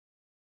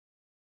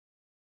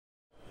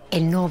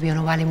El novio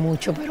no vale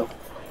mucho, pero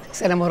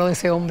se enamoró de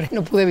ese hombre.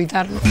 No pude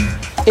evitarlo.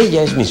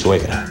 Ella es mi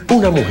suegra.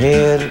 Una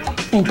mujer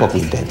un poco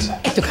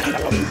intensa.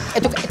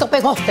 Esto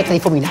pegó de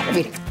difuminado,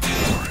 mire.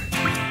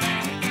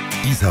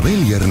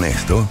 Isabel y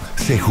Ernesto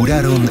se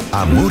juraron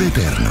amor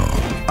eterno,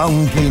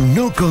 aunque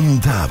no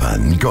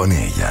contaban con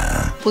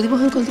ella.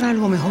 Pudimos encontrar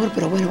algo mejor,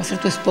 pero bueno, va a ser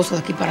tu esposo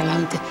de aquí para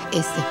adelante.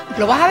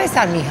 ¿Lo vas a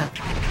besar, mija?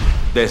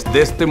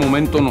 Desde este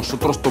momento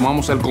nosotros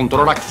tomamos el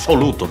control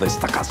absoluto de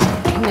esta casa.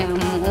 Mi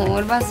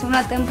amor, va a ser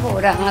una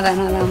temporada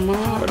nada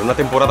más. Pero una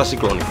temporada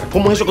ciclónica.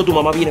 ¿Cómo es eso que tu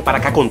mamá viene para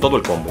acá con todo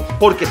el combo?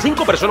 Porque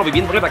 5 personas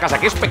viviendo en esta casa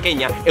que es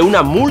pequeña es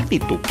una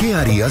multitud. ¿Qué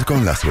harías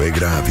con la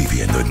suegra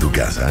viviendo en tu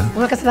casa?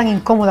 Una casa tan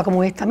incómoda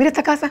como esta. Mira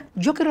esta casa,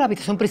 yo quiero la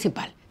habitación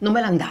principal. No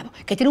me la han dado,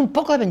 que tiene un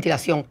poco de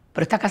ventilación.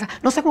 Pero esta casa,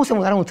 no sé cómo se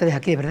mudaron ustedes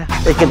aquí, de verdad.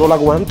 Es que no la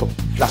aguanto.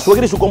 La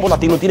suegra y su combo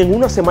latino tienen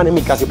una semana en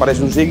mi casa y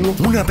parece un siglo.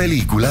 Una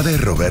película de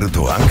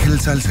Roberto Ángel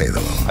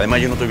Salcedo.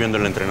 Además, yo no estoy viendo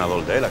el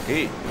entrenador de él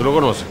aquí. ¿Tú lo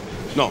conoces?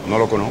 No, no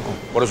lo conozco.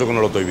 Por eso que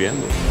no lo estoy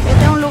viendo.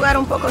 Este es un lugar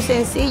un poco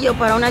sencillo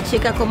para una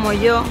chica como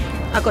yo,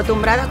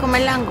 acostumbrada a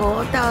comer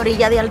langota a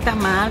orilla de alta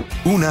mar.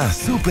 Una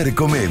super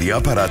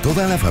comedia para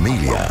toda la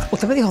familia.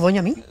 ¿Usted me dijo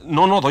doña a mí?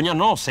 No, doña,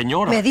 no,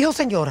 señora. Me dijo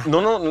señora.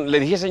 No, le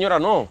dije señora,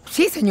 no.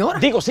 Sí, señora.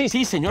 Digo, sí,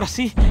 señora,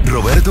 sí.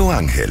 Roberto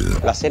Ángel.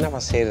 La cena va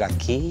a ser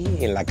aquí,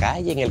 en la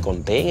calle, en el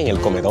contén, en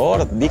el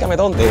comedor. Dígame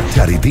dónde.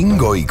 Charitín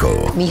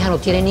Goico. Mi hija no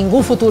tiene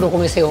ningún futuro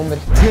con ese hombre.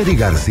 Jerry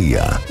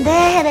García.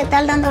 Deje de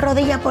estar dando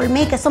rodillas por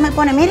mí, que eso me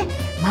pone, mire,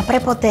 más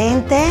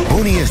prepotente.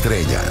 Hony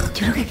Estrella.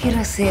 Yo lo que quiero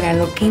hacer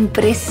algo que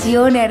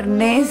impresione a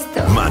Ernesto.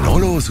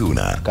 Manolo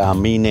Osuna.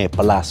 Camine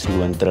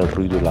plácido entre el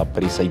ruido y la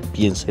prisa y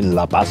piense en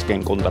la paz que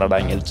encontrará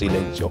en el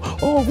silencio.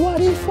 Oh, what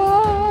if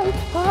I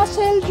pass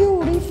el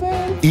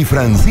Jurifer. Y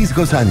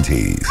Francisco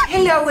Sánchez.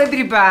 Hello,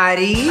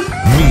 everybody.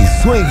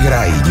 Mi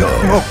suegra y yo.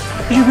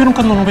 Ellos vieron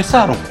cuando nos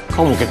besaron.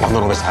 ¿Cómo que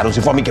cuando nos besaron?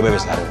 Si fue a mí que me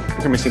besaron.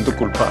 Que me siento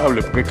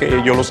culpable porque es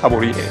que yo lo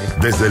saboreé.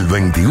 Desde el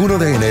 21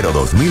 de enero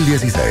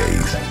 2016.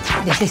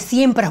 Desde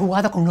siempre ha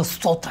jugado con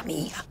nosotras,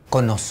 mi hija.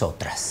 Con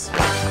nosotras.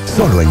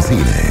 Solo en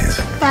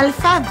cines. Por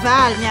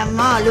favor, mi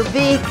amor,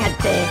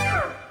 ubícate.